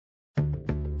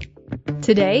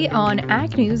Today on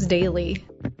Ag News Daily.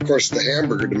 Of course, the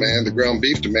hamburger demand, the ground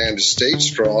beef demand has stayed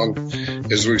strong,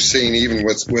 as we've seen even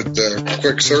with the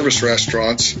quick service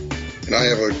restaurants. And I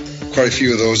have quite a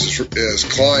few of those as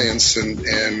clients,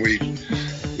 and we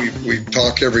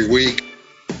talk every week.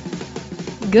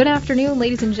 Good afternoon,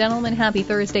 ladies and gentlemen. Happy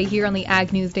Thursday here on the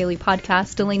Ag News Daily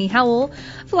podcast. Delaney Howell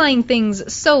flying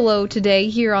things solo today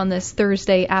here on this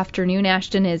Thursday afternoon.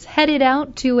 Ashton is headed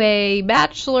out to a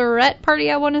bachelorette party,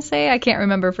 I want to say. I can't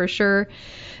remember for sure.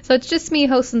 So it's just me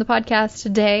hosting the podcast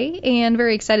today, and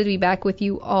very excited to be back with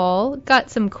you all.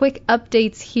 Got some quick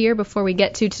updates here before we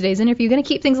get to today's interview. Going to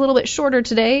keep things a little bit shorter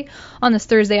today on this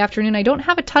Thursday afternoon. I don't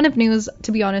have a ton of news,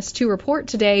 to be honest, to report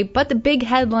today, but the big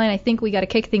headline I think we got to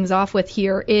kick things off with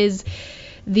here is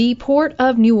the Port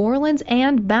of New Orleans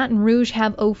and Baton Rouge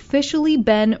have officially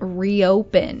been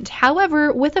reopened.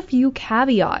 However, with a few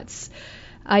caveats.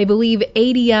 I believe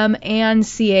ADM and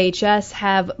CHS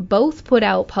have both put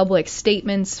out public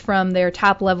statements from their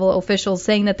top-level officials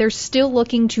saying that they're still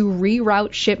looking to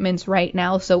reroute shipments right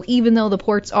now. So even though the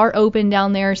ports are open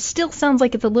down there, still sounds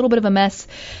like it's a little bit of a mess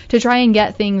to try and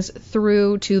get things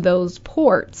through to those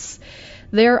ports.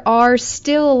 There are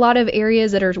still a lot of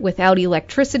areas that are without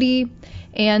electricity.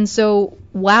 And so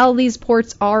while these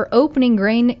ports are opening,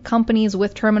 grain companies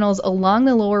with terminals along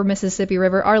the lower Mississippi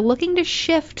River are looking to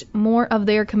shift more of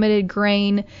their committed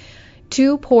grain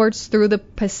to ports through the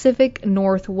Pacific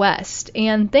Northwest.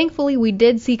 And thankfully, we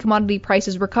did see commodity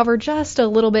prices recover just a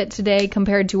little bit today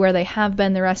compared to where they have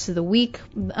been the rest of the week.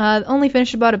 Only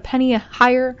finished about a penny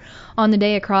higher on the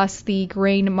day across the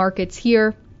grain markets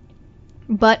here.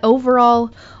 But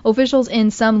overall, officials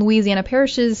in some Louisiana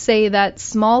parishes say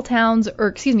that a lot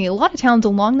of towns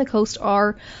along the coast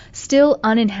are still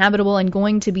uninhabitable and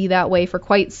going to be that way for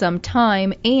quite some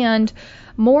time. And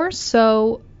more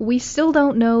so, we still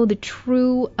don't know the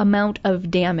true amount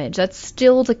of damage. That's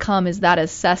still to come, is that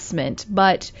assessment.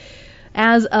 But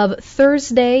as of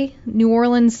Thursday, New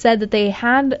Orleans said that they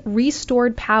had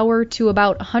restored power to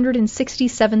about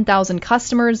 167,000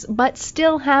 customers, but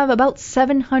still have about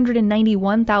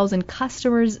 791,000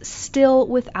 customers still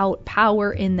without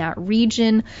power in that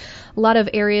region. A lot of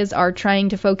areas are trying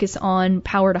to focus on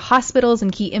power to hospitals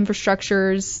and key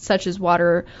infrastructures such as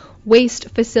water, waste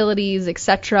facilities,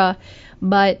 etc.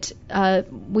 But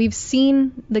we've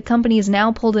seen the companies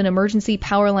now pulled in emergency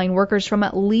power line workers from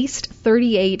at least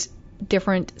 38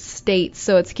 different states,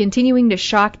 so it's continuing to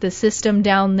shock the system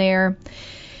down there.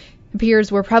 It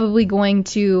appears we're probably going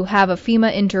to have a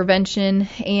FEMA intervention,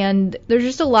 and there's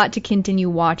just a lot to continue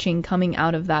watching coming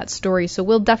out of that story. So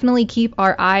we'll definitely keep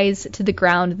our eyes to the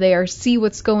ground there, see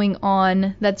what's going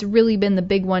on. That's really been the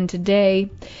big one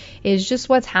today, is just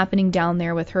what's happening down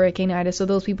there with Hurricane Ida. So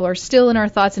those people are still in our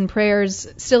thoughts and prayers,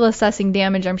 still assessing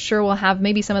damage. I'm sure we'll have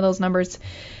maybe some of those numbers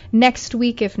next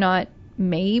week, if not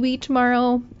maybe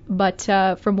tomorrow. But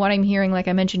from what I'm hearing, like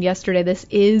I mentioned yesterday, this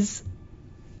is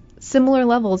similar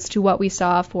levels to what we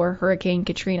saw for Hurricane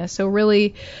Katrina. So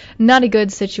really not a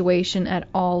good situation at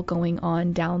all going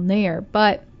on down there.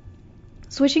 But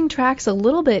switching tracks a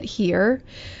little bit here,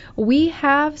 we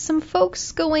have some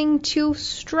folks going to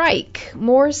strike.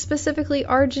 More specifically,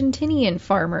 Argentinian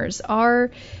farmers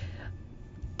are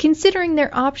considering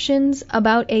their options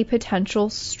about a potential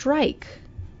strike.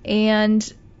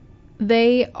 And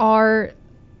they are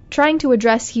trying to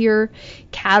address here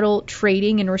cattle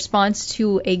trading in response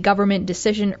to a government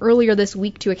decision earlier this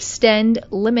week to extend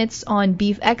limits on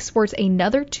beef exports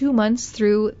another 2 months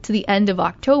through to the end of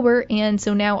October. And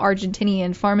so now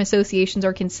Argentinian farm associations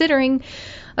are considering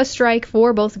a strike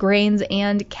for both grains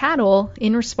and cattle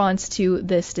in response to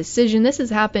this decision. This has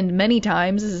happened many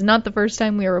times. This is not the first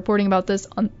time we are reporting about this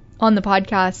on the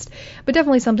podcast, but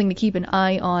definitely something to keep an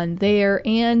eye on there.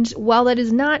 And while that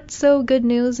is not so good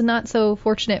news and not so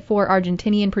fortunate for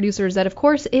Argentinian producers, that of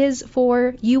course is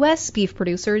for U.S. beef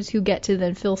producers who get to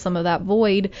then fill some of that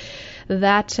void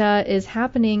that is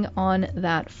happening on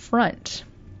that front.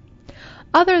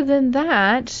 Other than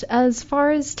that, as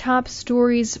far as top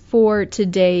stories for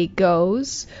today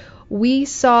goes, we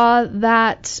saw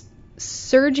that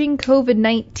surging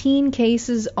COVID-19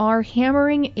 cases are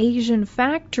hammering Asian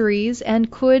factories and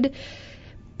could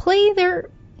play their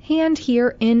hand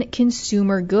here in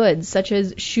consumer goods, such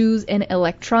as shoes and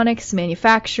electronics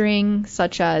manufacturing,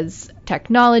 such as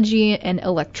technology and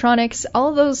electronics. All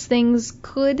of those things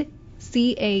could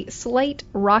see a slight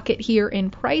rocket here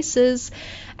in prices,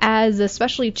 as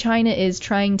especially China is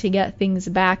trying to get things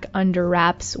back under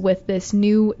wraps with this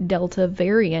new Delta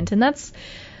variant. And that's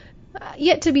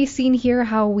Yet to be seen here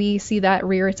how we see that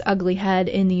rear its ugly head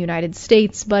in the United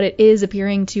States, but it is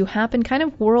appearing to happen kind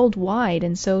of worldwide,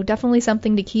 and so definitely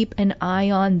something to keep an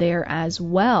eye on there as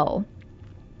well.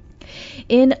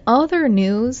 In other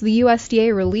news, the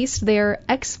USDA released their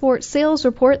export sales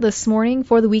report this morning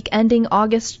for the week ending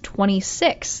August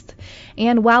 26th.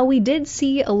 And while we did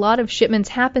see a lot of shipments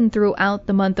happen throughout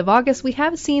the month of August, we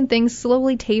have seen things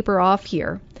slowly taper off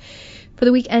here. For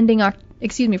the week ending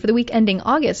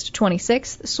August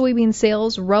 26th, soybean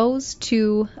sales rose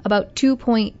to about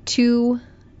 2.2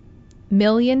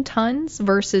 million tons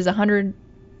versus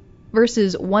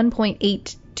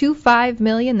 1.825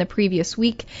 million the previous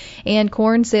week, and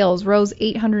corn sales rose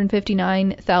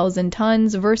 859,000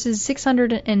 tons versus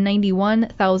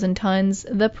 691,000 tons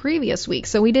the previous week.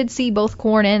 So we did see both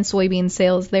corn and soybean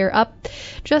sales there up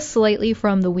just slightly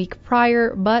from the week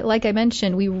prior, but like I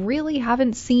mentioned, we really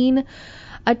haven't seen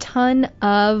a ton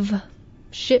of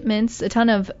shipments, a ton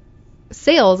of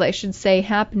sales, I should say,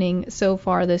 happening so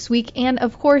far this week. And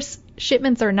of course,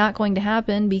 shipments are not going to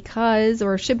happen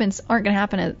shipments aren't going to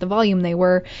happen at the volume they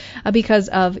were because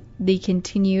of the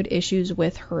continued issues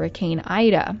with Hurricane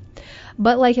Ida.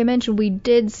 But like I mentioned, we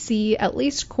did see at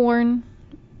least corn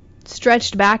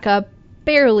stretched back up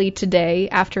barely today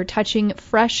after touching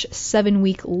fresh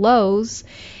 7-week lows,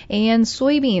 and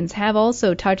soybeans have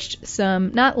also touched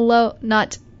some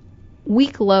not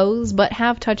week lows, but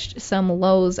have touched some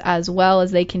lows as well as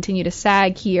they continue to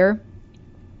sag here.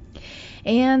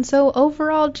 And so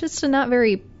overall, just a not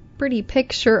very pretty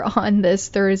picture on this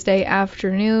Thursday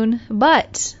afternoon,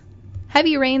 but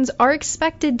heavy rains are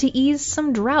expected to ease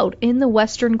some drought in the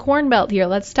western corn belt here.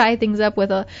 Let's tie things up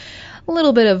with a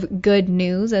little bit of good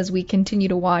news as we continue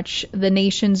to watch the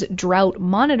nation's drought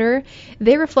monitor.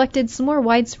 They reflected some more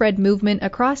widespread movement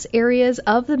across areas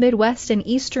of the Midwest and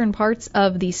eastern parts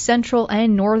of the central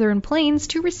and northern plains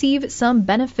to receive some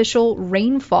beneficial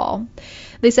rainfall.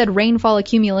 They said rainfall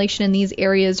accumulation in these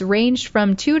areas ranged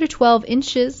from 2 to 12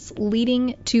 inches,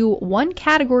 leading to 1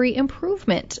 category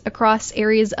improvement across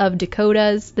areas of the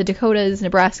Dakotas,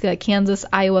 Nebraska, Kansas,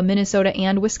 Iowa, Minnesota,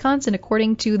 and Wisconsin,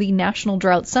 according to the National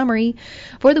Drought Summary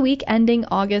for the week ending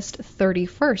August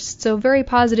 31st. So very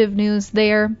positive news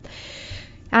there.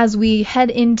 As we head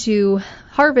into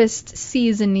harvest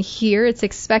season here, it's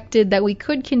expected that we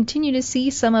could continue to see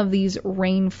some of these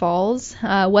rainfalls.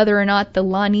 Whether or not the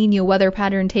La Nina weather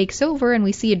pattern takes over and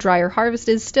we see a drier harvest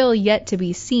is still yet to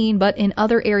be seen, but in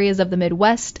other areas of the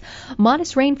Midwest,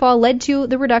 modest rainfall led to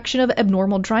the reduction of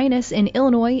abnormal dryness in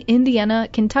Illinois, Indiana,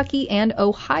 Kentucky, and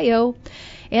Ohio.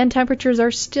 And temperatures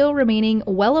are still remaining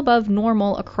well above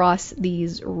normal across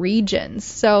these regions.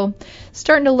 So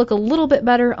starting to look a little bit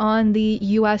better on the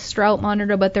U.S. drought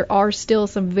monitor, but there are still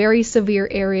some very severe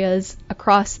areas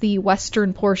across the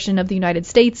western portion of the United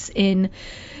States in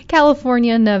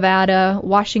California, Nevada,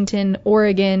 Washington,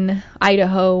 Oregon,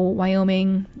 Idaho,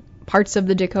 Wyoming, parts of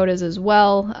the Dakotas as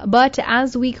well. But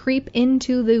as we creep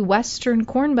into the western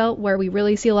corn belt, where we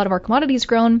really see a lot of our commodities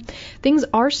grown, things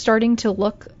are starting to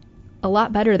look a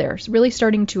lot better there. It's really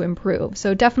starting to improve.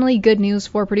 So definitely good news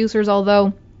for producers,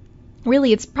 although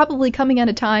really it's probably coming at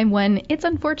a time when it's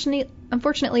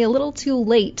unfortunately a little too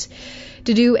late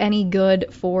to do any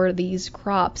good for these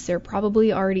crops. They're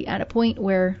probably already at a point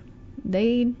where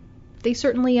they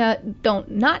certainly don't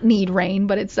not need rain,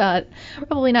 but it's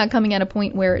probably not coming at a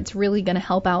point where it's really going to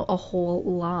help out a whole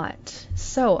lot.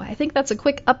 So I think that's a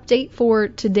quick update for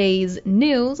today's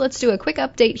news. Let's do a quick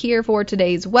update here for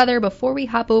today's weather before we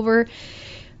hop over.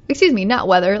 Not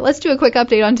weather. Let's do a quick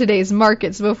update on today's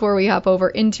markets before we hop over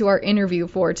into our interview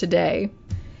for today.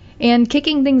 And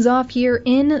kicking things off here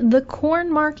in the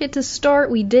corn market to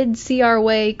start, we did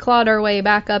clawed our way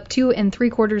back up 2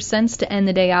 3/4 cents to end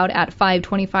the day out at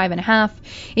 5.25.5.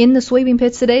 In the soybean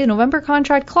pits today, the November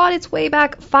contract clawed its way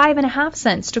back 5.5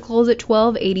 cents to close at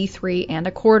 12.83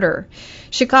 1/4.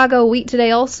 Chicago wheat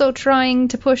today also trying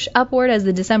to push upward as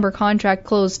the December contract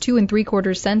closed 2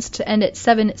 3/4 cents to end at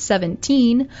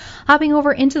 7.17. Hopping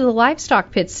over into the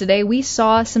livestock pits today, we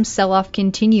saw some sell-off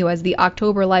continue as the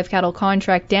October live cattle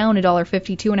contract down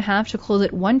 $1.52 1/2 to close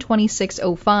at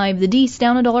 126.05. The Deese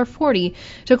down $1.40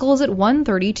 to close at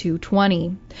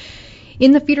 132.20.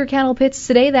 In the feeder cattle pits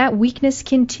today, that weakness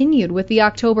continued with the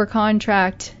October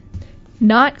contract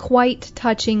not quite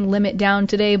touching limit down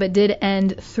today, but did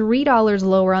end $3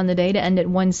 lower on the day to end at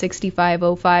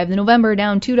 165.05. The November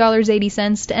down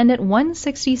 $2.80 to end at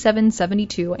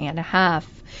 167.72 1/2.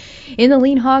 In the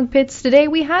lean hog pits today,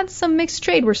 we had some mixed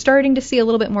trade. We're starting to see a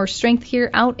little bit more strength here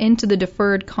out into the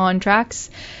deferred contracts.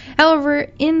 However,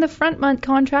 in the front month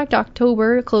contract,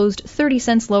 October closed 30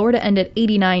 cents lower to end at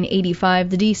 89.85.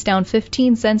 The D's down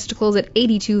 15 cents to close at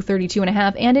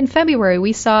 82.32.5. And in February,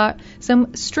 we saw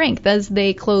some strength as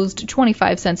they closed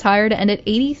 25 cents higher to end at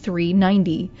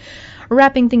 83.90.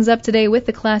 Wrapping things up today with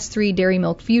the Class 3 dairy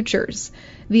milk futures.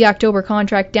 The October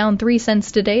contract down 3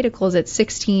 cents today to close at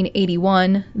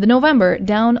 16.81. The November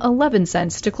down 11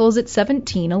 cents to close at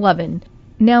 17.11.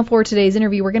 Now for today's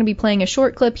interview, we're going to be playing a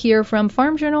short clip here from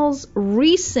Farm Journal's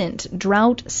recent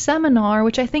drought seminar,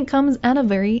 which I think comes at a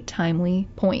very timely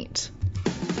point.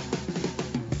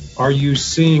 Are you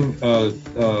seeing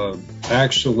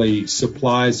actually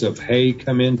supplies of hay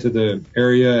come into the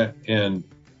area, and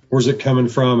where's it coming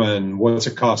from and what's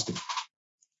it costing?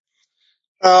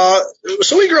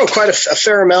 So we grow quite a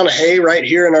fair amount of hay right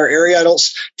here in our area. In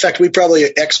fact, we probably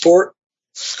export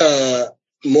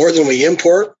more than we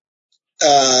import.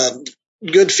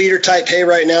 Good feeder type hay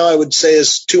right now, I would say,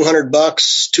 is $200,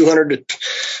 $200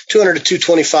 to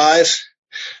 $225.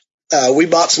 We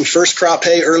bought some first crop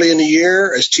hay early in the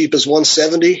year, as cheap as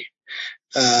 $170.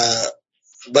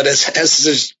 But as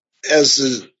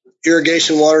the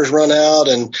irrigation waters run out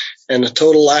and the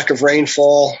total lack of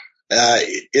rainfall,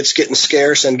 it's getting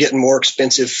scarce and getting more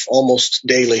expensive almost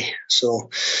daily. So,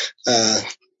 a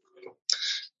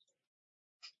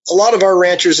lot of our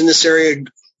ranchers in this area,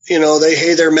 they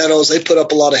hay their meadows. They put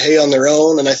up a lot of hay on their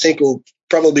own, and I think we'll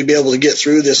probably be able to get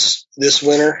through this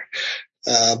winter.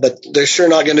 But there's sure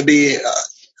not going to be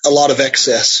a lot of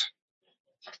excess.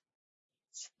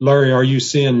 Larry, are you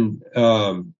seeing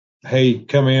hay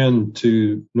come in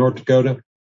to North Dakota?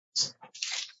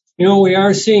 We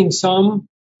are seeing some,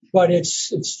 but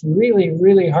it's really,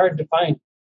 really hard to find.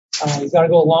 You've got to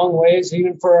go a long ways,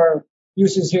 even for our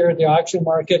uses here at the auction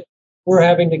market. We're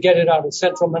having to get it out of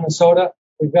central Minnesota.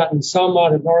 We've gotten some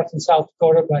out of North and South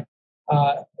Dakota, but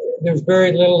there's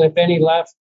very little, if any,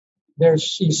 left. You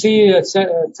see a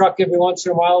truck every once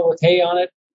in a while with hay on it.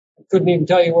 I couldn't even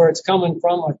tell you where it's coming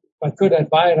from. If I could, I'd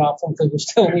buy it off them because we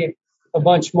still need a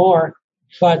bunch more.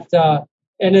 But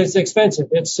and it's expensive.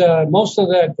 It's most of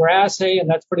the grass hay, and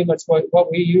that's pretty much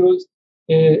what we use,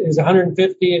 is $150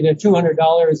 to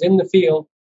 $200 in the field.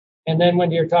 And then when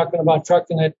you're talking about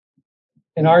trucking it,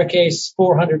 in our case,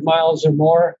 400 miles or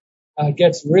more,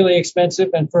 gets really expensive.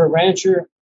 And for a rancher,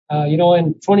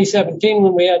 in 2017,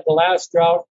 when we had the last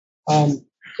drought,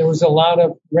 there was a lot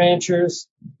of ranchers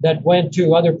that went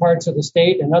to other parts of the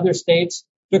state, and other states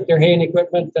took their haying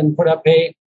equipment and put up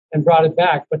hay and brought it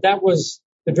back. But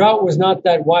the drought was not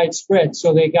that widespread,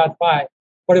 so they got by.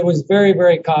 But it was very,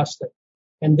 very costly.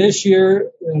 And this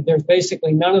year, there's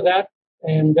basically none of that.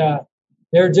 And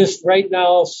they're just right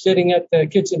now sitting at the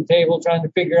kitchen table trying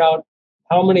to figure out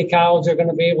how many cows they're going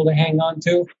to be able to hang on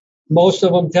to. Most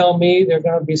of them tell me they're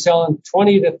going to be selling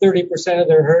 20 to 30% of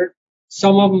their herd.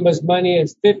 Some of them as many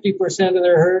as 50% of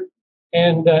their herd.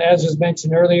 And as was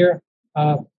mentioned earlier,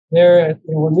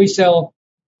 when we sell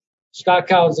stock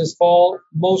cows this fall,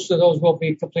 most of those will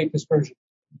be complete dispersion.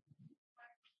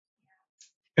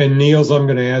 And Niels, I'm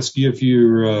going to ask you if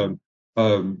you're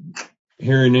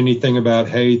hearing anything about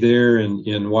hay there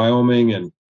in Wyoming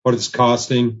and what it's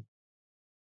costing.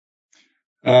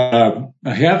 I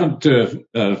haven't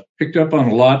picked up on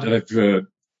a lot.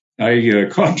 I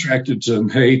contracted some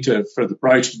hay for the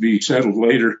price to be settled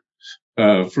later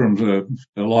from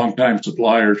a long-time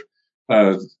supplier.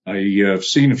 I've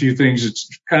seen a few things. It's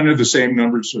kind of the same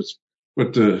numbers as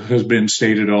what has been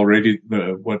stated already,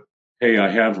 what hay I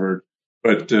have heard,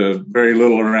 but very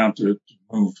little around to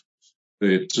move.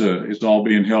 It's all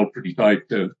being held pretty tight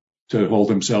to hold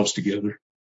themselves together.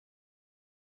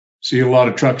 See a lot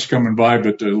of trucks coming by,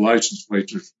 but the license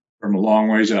plates are from a long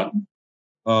ways out.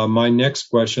 My next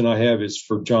question I have is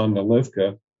for John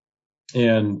Nalivka.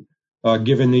 And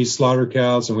given these slaughter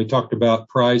cows, and we talked about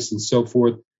price and so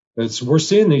forth, we're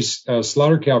seeing these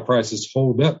slaughter cow prices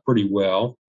hold up pretty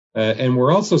well. And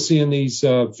we're also seeing these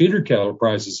feeder cattle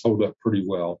prices hold up pretty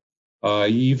well,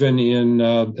 even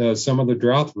in some of the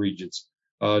drought regions.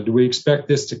 Do we expect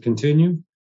this to continue?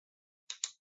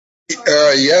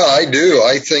 Yeah, I do.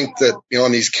 I think that,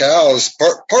 on these cows,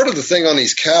 part of the thing on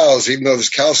these cows, even though this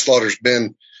cow slaughter's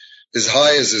been as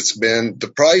high as it's been, the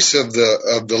price of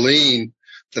the lean,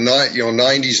 the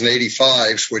 90s and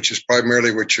 85s, which is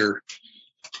primarily what you're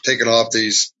taking off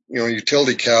these,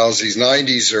 utility cows, these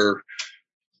 90s are,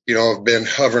 have been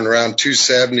hovering around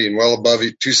 270 and well above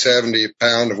 270 a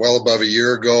pound and well above a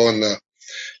year ago. And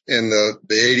the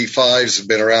 85s have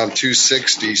been around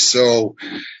 260. So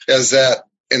as that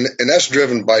and that's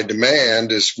driven by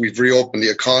demand. As we've reopened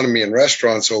the economy and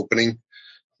restaurants opening,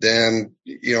 then,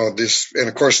 this, and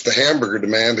of course the hamburger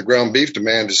demand, the ground beef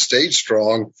demand has stayed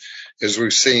strong, as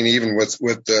we've seen even with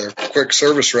the quick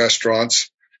service restaurants.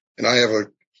 And I have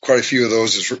quite a few of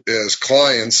those as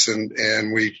clients,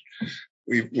 and we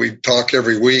talk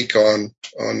every week on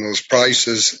those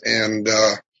prices. And,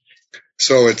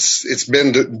 so it's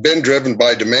been driven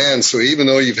by demand. So even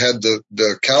though you've had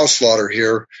the cow slaughter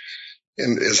here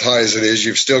and as high as it is,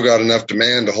 you've still got enough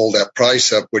demand to hold that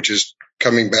price up, which is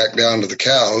coming back down to the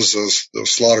cows, those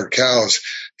slaughtered cows.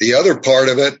 The other part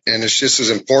of it, and it's just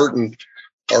as important,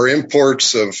 our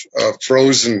imports of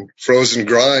frozen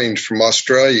grind from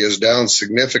Australia is down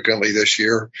significantly this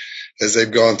year, as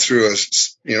they've gone through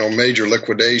a major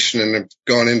liquidation and have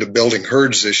gone into building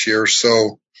herds this year.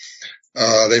 So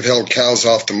they've held cows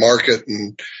off the market,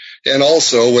 and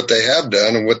also what they have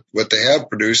done and what they have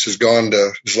produced has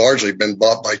largely been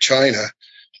bought by China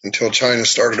until China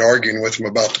started arguing with them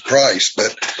about the price.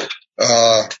 But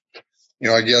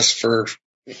I guess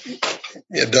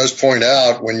it does point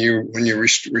out when you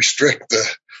restrict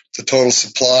the total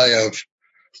supply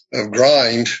of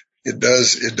grind, it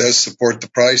does support the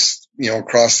price,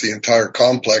 across the entire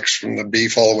complex from the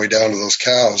beef all the way down to those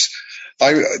cows.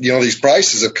 These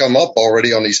prices have come up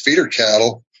already on these feeder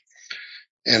cattle,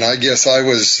 and I guess I've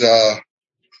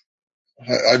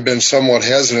been somewhat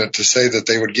hesitant to say that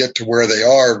they would get to where they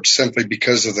are simply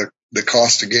because of the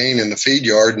cost of gain in the feed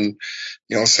yard. And,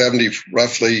 70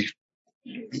 roughly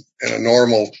in a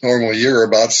normal year,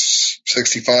 about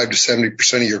 65 to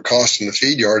 70% of your cost in the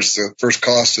feed yard is the first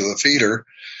cost of the feeder.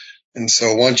 And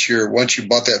so once you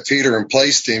bought that feeder and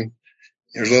placed him,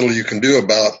 there's little you can do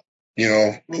about,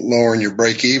 lowering your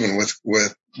break even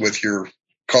with your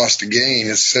cost of gain.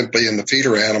 Is simply in the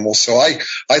feeder animal. So I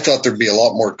thought there'd be a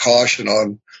lot more caution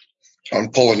on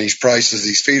pulling these prices,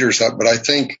 these feeders up. But I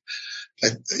think,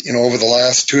 over the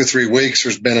last 2 or 3 weeks,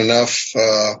 there's been enough,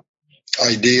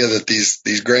 idea that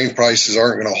these grain prices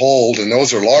aren't going to hold. And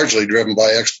those are largely driven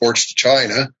by exports to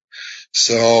China.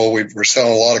 So we're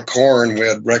selling a lot of corn. We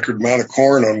had record amount of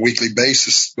corn on a weekly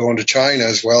basis going to China,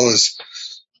 as well as,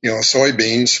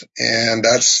 soybeans. And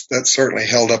that's certainly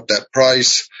held up that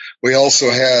price. We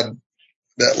also had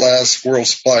that last world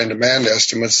supply and demand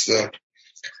estimates. It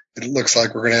looks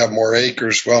like we're going to have more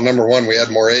acres. Well, number one, we had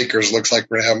more acres. Looks like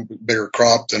we're going to have a bigger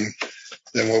crop than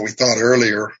what we thought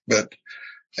earlier.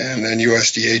 And then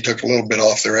USDA took a little bit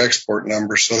off their export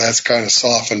numbers. So that's kind of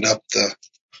softened up the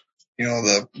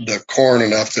corn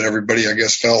enough that everybody, I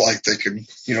guess, felt like they could,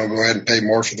 go ahead and pay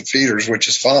more for the feeders, which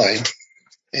is fine.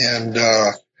 And,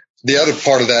 the other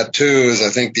part of that too is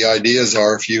I think the ideas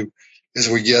are as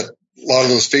we get a lot of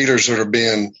those feeders that are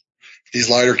these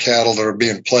lighter cattle that are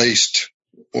being placed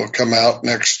will come out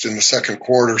next in the second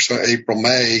quarter, so April,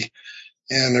 May.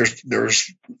 And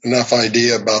there's enough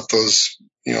idea about those,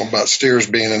 about steers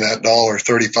being in that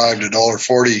 $1.35 to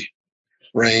 $1.40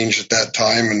 range at that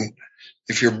time. And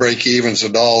if your break even's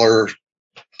 $1.28,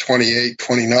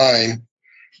 $1.29,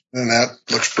 then that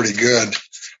looks pretty good.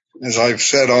 As I've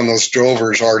said on those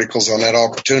drovers articles on that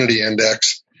opportunity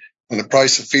index, when the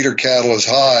price of feeder cattle is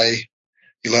high,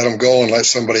 you let them go and let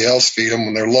somebody else feed them.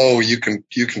 When they're low, you can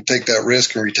take that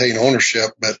risk and retain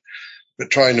ownership. But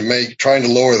trying to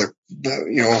lower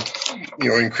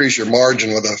increase your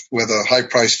margin with a high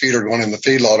price feeder going in the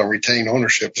feedlot and retain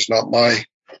ownership is not my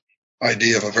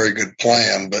idea of a very good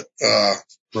plan. But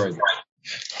right.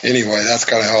 Anyway, that's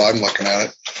kind of how I'm looking at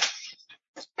it.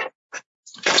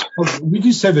 We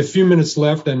just have a few minutes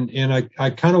left, and I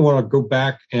kind of want to go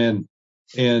back and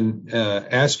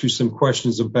ask you some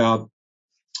questions about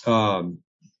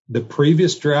the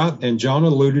previous drought. And John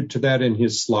alluded to that in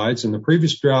his slides. And the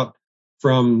previous drought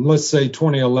from, let's say,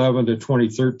 2011 to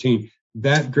 2013,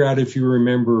 that drought, if you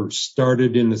remember,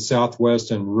 started in the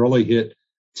Southwest and really hit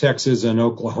Texas and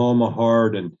Oklahoma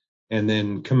hard, and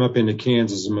then come up into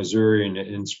Kansas and Missouri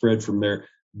and spread from there.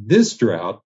 This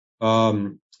drought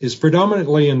is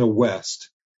predominantly in the West.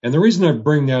 And the reason I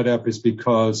bring that up is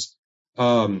because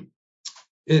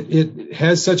it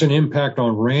has such an impact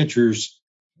on ranchers,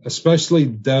 especially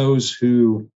those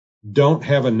who don't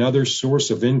have another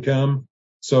source of income.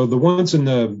 So the ones in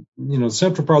the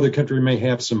central part of the country may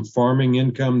have some farming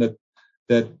income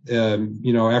that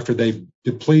after they've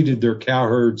depleted their cow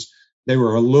herds, they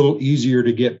were a little easier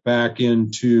to get back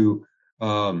into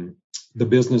the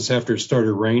business after it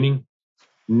started raining.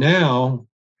 Now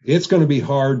it's going to be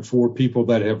hard for people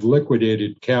that have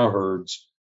liquidated cow herds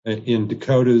in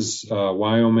Dakotas,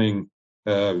 Wyoming,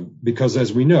 because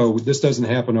as we know, this doesn't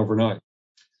happen overnight.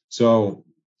 So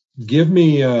give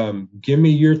me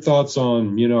your thoughts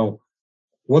on,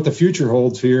 what the future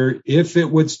holds here if it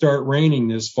would start raining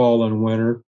this fall and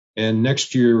winter. And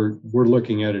next year, we're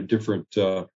looking at a different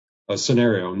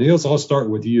scenario. Niels, I'll start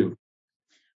with you.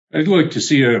 I'd like to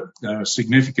see a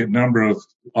significant number of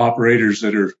operators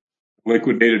that are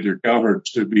liquidated their cow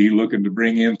herds to be looking to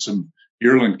bring in some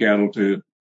yearling cattle to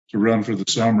run for the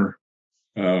summer.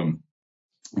 That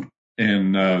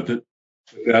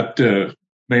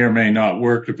may or may not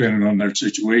work depending on their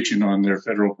situation on their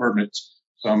federal permits.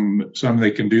 Some they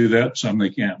can do that, some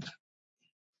they can't.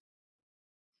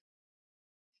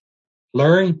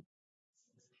 Larry?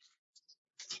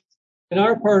 In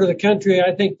our part of the country,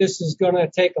 I think this is going to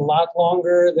take a lot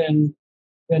longer than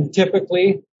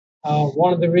typically.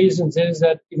 One of the reasons is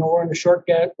that, we're in a short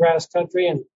grass country,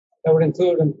 and that would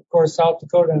include, of course, South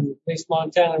Dakota and at least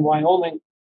Montana and Wyoming.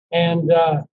 And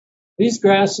these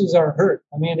grasses are hurt.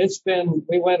 I mean,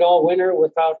 we went all winter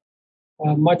without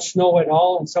much snow at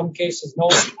all, in some cases no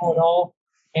snow at all.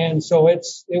 And so it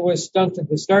was stunted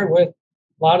to start with.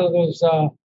 A lot of those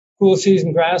cool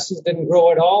season grasses didn't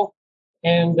grow at all.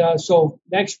 And so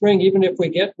next spring, even if we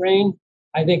get rain,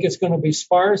 I think it's going to be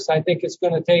sparse. I think it's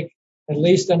going to take at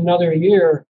least another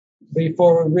year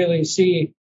before we really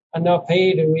see enough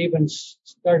hay to even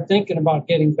start thinking about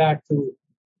getting back to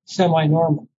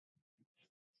semi-normal.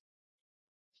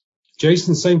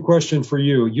 Jason, same question for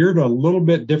you. You're in a little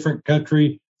bit different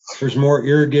country. There's more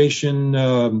irrigation,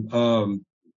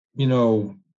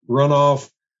 runoff,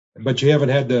 but you haven't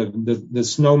had the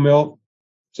snow melt.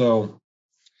 So.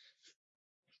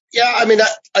 Yeah, I mean,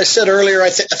 I said earlier, I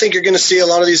think you're going to see a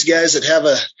lot of these guys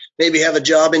that maybe have a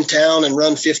job in town and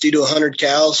run 50 to 100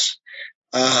 cows.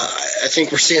 I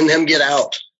think we're seeing them get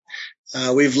out.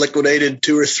 We've liquidated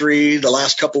 2 or 3 the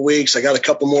last couple weeks. I got a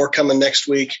couple more coming next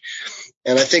week.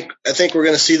 And I think we're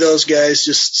going to see those guys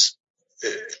just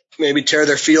maybe tear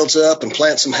their fields up and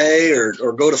plant some hay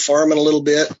or go to farming a little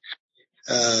bit,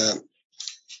 and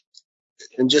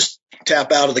just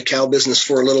tap out of the cow business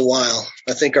for a little while.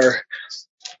 I think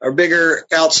our bigger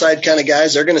outside kind of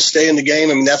guys, they're going to stay in the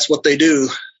game. I mean, that's what they do.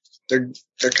 They're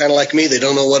kind of like me. They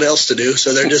don't know what else to do.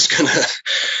 So they're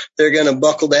going to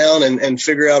buckle down and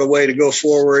figure out a way to go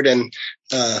forward. And,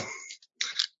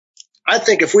 I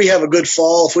think if we have a good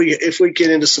fall, if we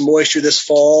get into some moisture this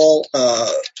fall,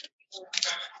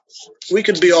 we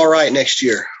could be all right next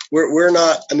year. We're in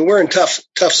a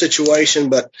tough situation,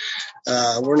 but,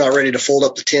 we're not ready to fold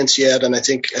up the tents yet. And I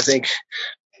think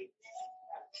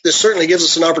this certainly gives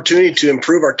us an opportunity to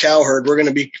improve our cow herd. We're going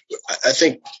to be, I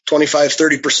think,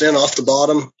 25-30% off the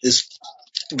bottom is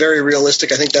very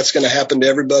realistic. I think that's going to happen to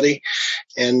everybody.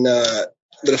 And, but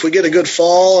if we get a good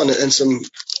fall and some,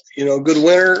 good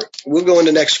winter, we'll go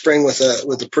into next spring with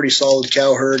a pretty solid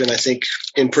cow herd, and I think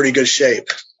in pretty good shape.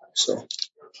 So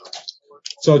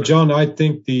John, I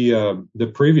think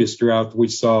the previous drought we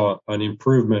saw an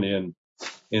improvement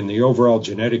in the overall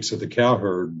genetics of the cow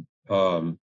herd,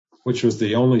 which was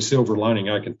the only silver lining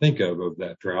I can think of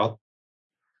that drought.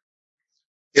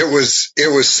 It was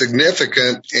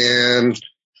significant, and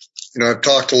I've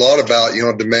talked a lot about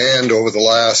demand over the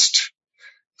last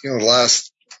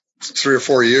 3 or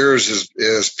 4 years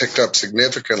is picked up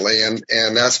significantly, and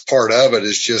that's part of it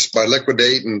is just by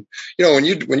liquidating. When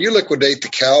you liquidate the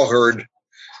cow herd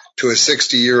to a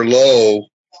 60-year low,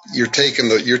 you're taking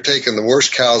the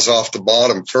worst cows off the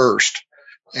bottom first.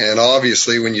 And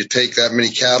obviously, when you take that many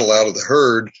cattle out of the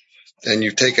herd, then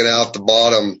you've taken out the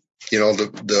bottom,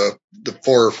 the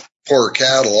poorer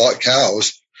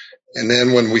cows. And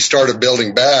then when we started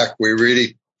building back, we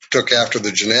really took after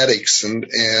the genetics and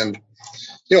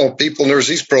people, there's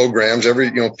these programs,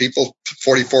 people,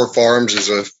 44 Farms is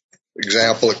a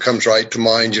example that comes right to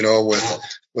mind,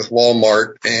 with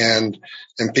Walmart, and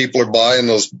people are buying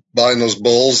those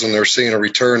bulls, and they're seeing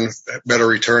better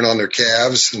return on their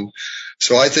calves. And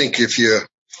so I think if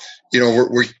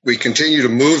we continue to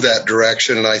move that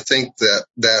direction, and I think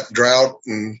that drought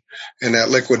and that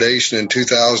liquidation in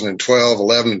 2012,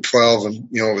 11 and 12, and,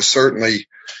 was certainly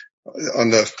on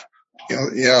the,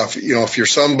 if you're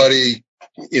somebody,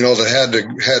 that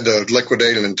had to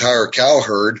liquidate an entire cow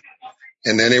herd,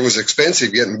 and then it was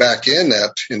expensive getting back in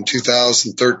that in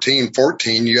 2013,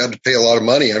 14, you had to pay a lot of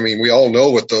money. I mean, we all know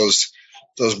what those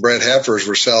bred heifers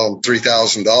were selling,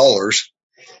 $3,000,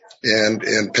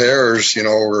 and pairs,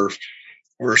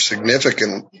 were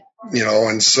significant,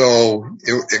 and so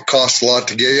it costs a lot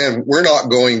to get in. We're not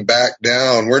going back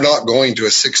down. We're not going to a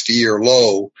 60-year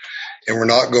low. And we're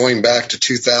not going back to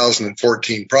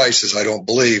 2014 prices, I don't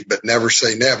believe, but never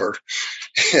say never.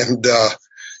 And,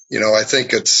 I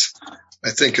think it's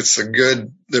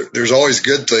there's always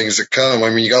good things that come. I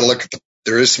mean, you got to look at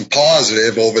there is some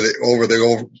positive over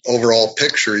the overall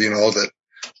picture, that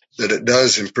that it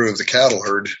does improve the cattle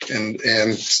herd. And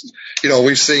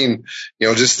we've seen,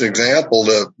 just an example,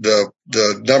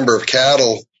 the number of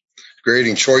cattle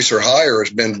grading choice or higher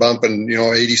has been bumping,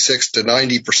 86 to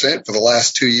 90% for the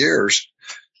last 2 years.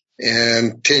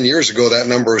 And 10 years ago, that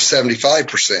number was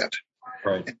 75%.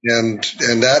 Right. And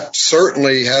that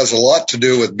certainly has a lot to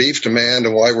do with beef demand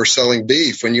and why we're selling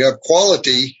beef. When you have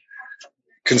quality,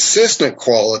 consistent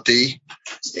quality,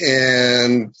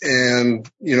 and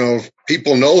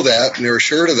people know that and they're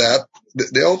assured of that,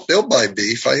 they'll buy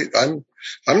beef. I'm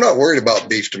not worried about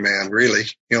beef demand really,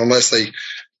 unless the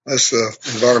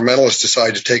environmentalists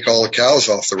decide to take all the cows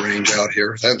off the range out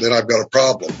here, then I've got a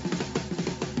problem.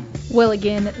 Well,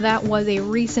 again, that was a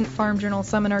recent Farm Journal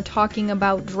seminar talking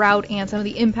about drought and some of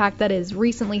the impact that has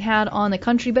recently had on the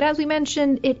country. But as we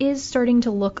mentioned, it is starting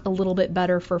to look a little bit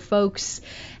better for folks.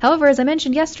 However, as I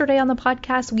mentioned yesterday on the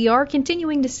podcast, we are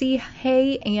continuing to see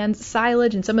hay and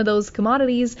silage and some of those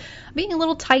commodities being a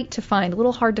little tight to find, a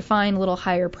little hard to find, a little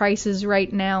higher prices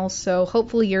right now. So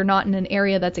hopefully you're not in an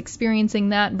area that's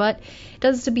experiencing that, but it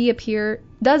does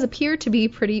appear to be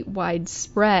pretty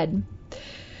widespread.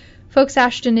 Folks,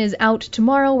 Ashton is out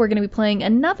tomorrow. We're going to be playing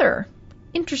another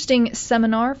interesting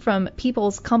seminar from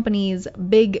People's Company's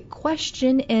Big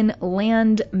Question in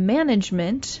Land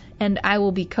Management, and I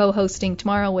will be co-hosting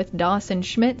tomorrow with Dawson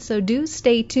Schmidt, so do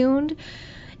stay tuned.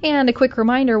 And a quick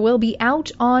reminder, we'll be out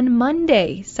on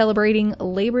Monday celebrating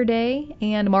Labor Day,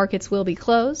 and markets will be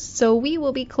closed, so we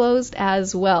will be closed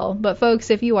as well. But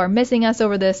folks, if you are missing us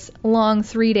over this long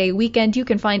 3-day weekend, you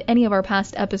can find any of our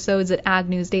past episodes at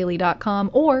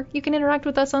agnewsdaily.com, or you can interact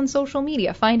with us on social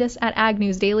media. Find us at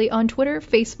agnewsdaily on Twitter,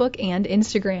 Facebook, and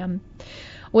Instagram.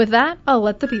 With that, I'll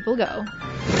let the people go.